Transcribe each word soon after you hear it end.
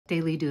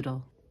Daily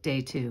Doodle,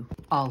 Day 2.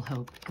 All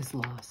hope is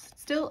lost.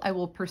 Still, I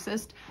will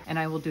persist and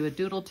I will do a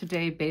doodle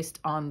today based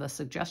on the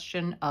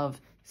suggestion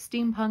of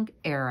Steampunk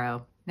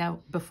Arrow. Now,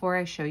 before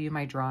I show you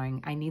my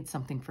drawing, I need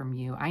something from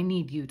you. I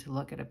need you to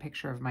look at a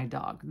picture of my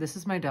dog. This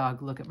is my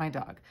dog. Look at my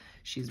dog.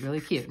 She's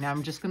really cute. Now,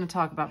 I'm just going to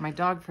talk about my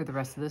dog for the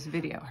rest of this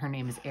video. Her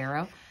name is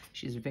Arrow.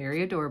 She's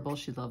very adorable.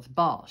 She loves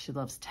ball. She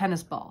loves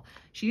tennis ball.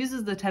 She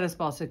uses the tennis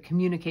ball to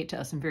communicate to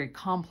us in very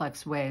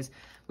complex ways,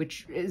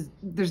 which is,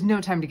 there's no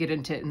time to get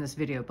into it in this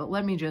video, but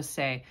let me just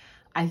say,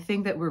 I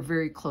think that we're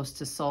very close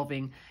to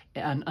solving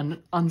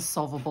an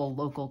unsolvable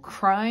local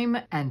crime,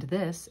 and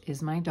this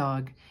is my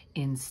dog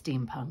in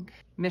steampunk.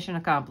 Mission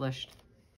accomplished.